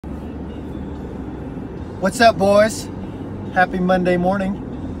What's up, boys? Happy Monday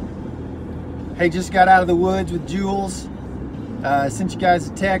morning. Hey, just got out of the woods with Jules. Sent you guys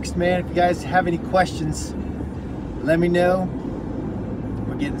a text, man. If you guys have any questions, let me know.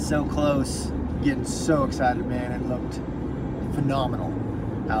 We're getting so close. Getting so excited, man. It looked phenomenal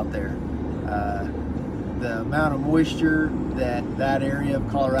out there. The amount of moisture that area of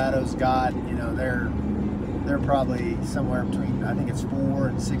Colorado's got, you know, they're probably somewhere between, I think it's 4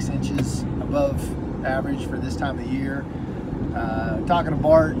 and 6 inches above average for this time of the year. Talking to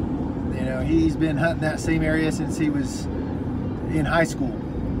Bart, you know, he's been hunting that same area since he was in high school,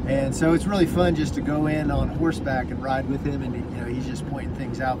 and so it's really fun just to go in on horseback and ride with him, and you know, he's just pointing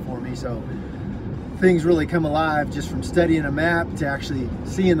things out for me. So things really come alive just from studying a map to actually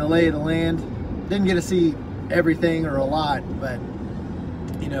seeing the lay of the land. Didn't get to see everything or a lot, but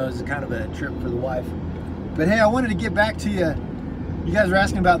you know, it was kind of a trip for the wife. But hey, I wanted to get back to you. You guys were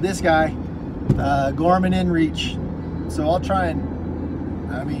asking about this guy, Garmin inReach. So I'll try and,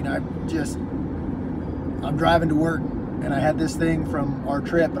 I mean, I'm driving to work and I had this thing from our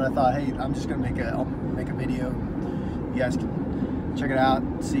trip, and I thought, hey, I'm just gonna I'll make a video. You guys can check it out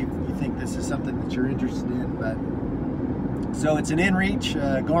and see if you think this is something that you're interested in. But so it's an inReach.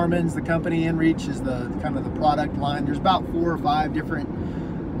 Garmin's the company. inReach is the kind of the product line. There's about 4 or 5 different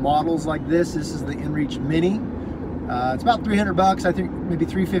models like this. This is the inReach Mini. It's about 300 bucks, I think maybe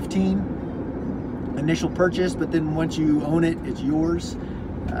 315 initial purchase, but then once you own it, it's yours.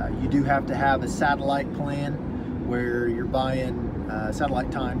 You do have to have a satellite plan where you're buying satellite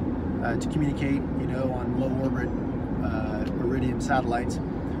time to communicate, you know, on low orbit Iridium satellites.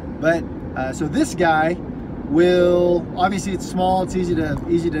 But so this guy will, obviously it's small, it's easy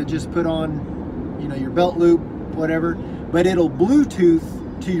to just put on, you know, your belt loop, whatever, but it'll Bluetooth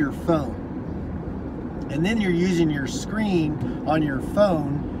to your phone, and then you're using your screen on your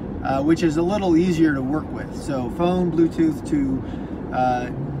phone, which is a little easier to work with. So phone Bluetooth to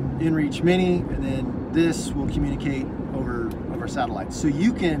inReach Mini, and then this will communicate over satellite. So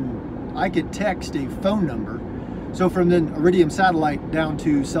I could text a phone number, so from the Iridium satellite down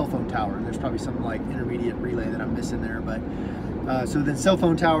to cell phone tower, and there's probably some like intermediate relay that I'm missing there, but so then cell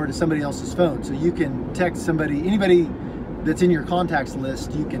phone tower to somebody else's phone. So you can text anybody that's in your contacts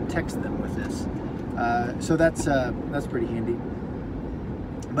list, you can text them with this. So that's pretty handy.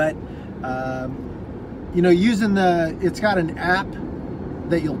 But you know, it's got an app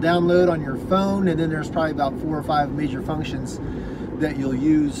that you'll download on your phone, and then there's probably about 4 or 5 major functions that you'll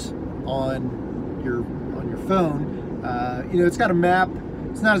use on your phone. You know, it's got a map.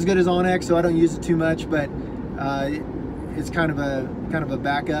 It's not as good as onX, so I don't use it too much, but it's kind of a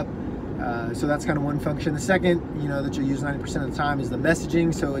backup. So that's kind of one function. The second, you know, that you'll use 90% of the time is the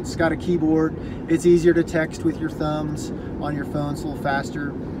messaging. So it's got a keyboard. It's easier to text with your thumbs on your phone. It's a little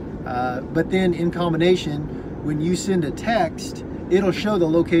faster. But then in combination, when you send a text, it'll show the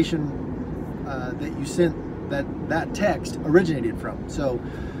location that you sent that text originated from. So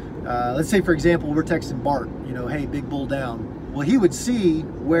let's say, for example, we're texting Bart, you know, hey, big bull down. Well, he would see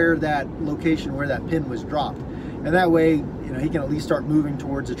where that location, where that pin was dropped. And that way, you know, he can at least start moving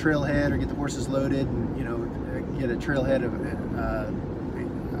towards a trailhead or get the horses loaded, and, you know, get a trailhead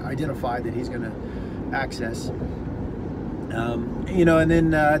identified that he's going to access. You know, and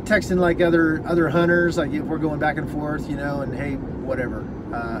then texting like other hunters, like if we're going back and forth, you know, and hey, whatever,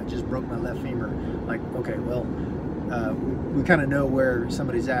 just broke my left femur. Like, okay, well, we kind of know where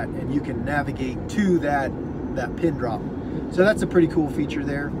somebody's at, and you can navigate to that pin drop. So that's a pretty cool feature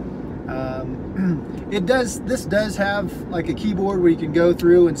there. This does have like a keyboard where you can go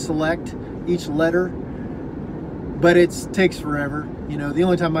through and select each letter, but it takes forever. You know, the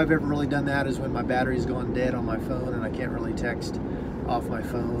only time I've ever really done that is when my battery's gone dead on my phone and I can't really text off my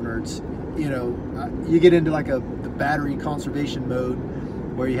phone, or it's, you know, you get into like the battery conservation mode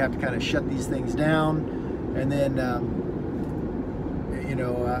where you have to kind of shut these things down. And then you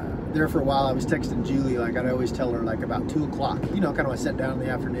know, there for a while I was texting Julie, like I'd always tell her like about 2 o'clock, you know, kind of when I sat down in the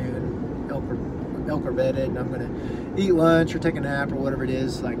afternoon, elk are bedded and I'm gonna eat lunch or take a nap or whatever it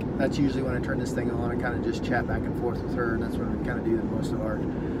is. Like that's usually when I turn this thing on and kind of just chat back and forth with her, and that's when we kind of do the most of our,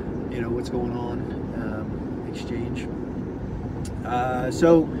 you know, what's going on exchange.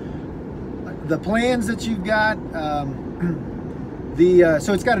 So the plans that you've got,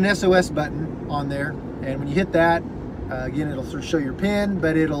 so it's got an SOS button on there, and when you hit that, again, it'll sort of show your pin,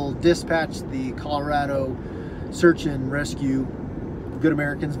 but it'll dispatch the Colorado Search and Rescue Good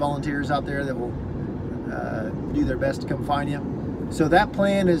Americans, volunteers out there that will do their best to come find you. So that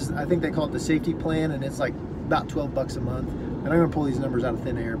plan is, I think they call it the safety plan, and it's like about 12 bucks a month. And I'm gonna pull these numbers out of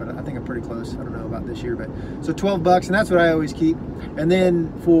thin air, but I think I'm pretty close. I don't know about this year, but so 12 bucks, and that's what I always keep. And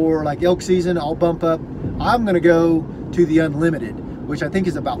then for like elk season, I'll bump up. I'm gonna go to the unlimited, which I think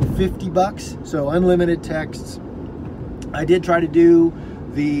is about 50 bucks. So unlimited texts. I did try to do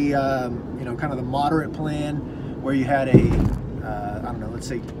the, you know, kind of the moderate plan where you had a, I don't know, let's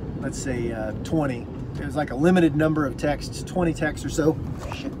say 20. It was like a limited number of texts, 20 texts or so.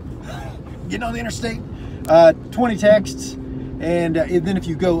 Shit. Getting on the interstate. 20 texts, and then if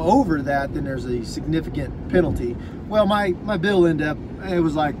you go over that, then there's a significant penalty. Well, my bill ended up, it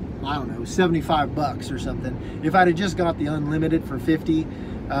was like, I don't know, 75 bucks or something. If I'd have just got the unlimited for 50, you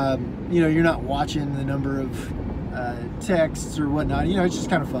know, you're not watching the number of texts or whatnot. You know, it's just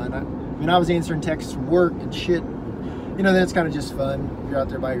kind of fun. I mean, I was answering texts from work and shit. You know, then it's kind of just fun. You're out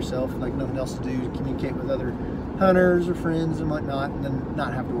there by yourself, like nothing else to do, to communicate with other hunters or friends and whatnot, and then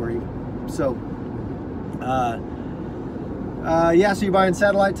not have to worry. So, yeah, so you're buying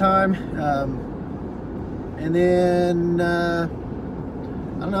satellite time, and then I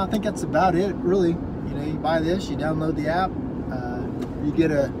don't know, I think that's about it, really. You know, you buy this, you download the app, you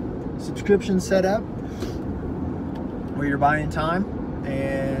get a subscription set up where you're buying time,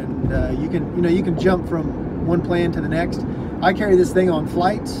 and you can jump from one plan to the next. I carry this thing on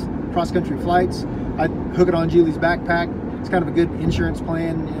flights, cross-country flights. I hook it on Julie's backpack. It's kind of a good insurance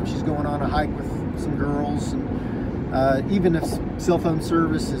plan, you know, if she's going on a hike with some girls, and even if cell phone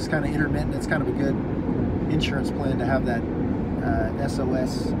service is kind of intermittent, it's kind of a good insurance plan to have that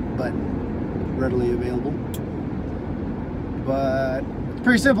SOS button readily available. But it's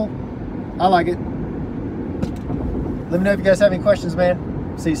pretty simple. I like it. Let me know if you guys have any questions,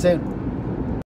 man. See you soon.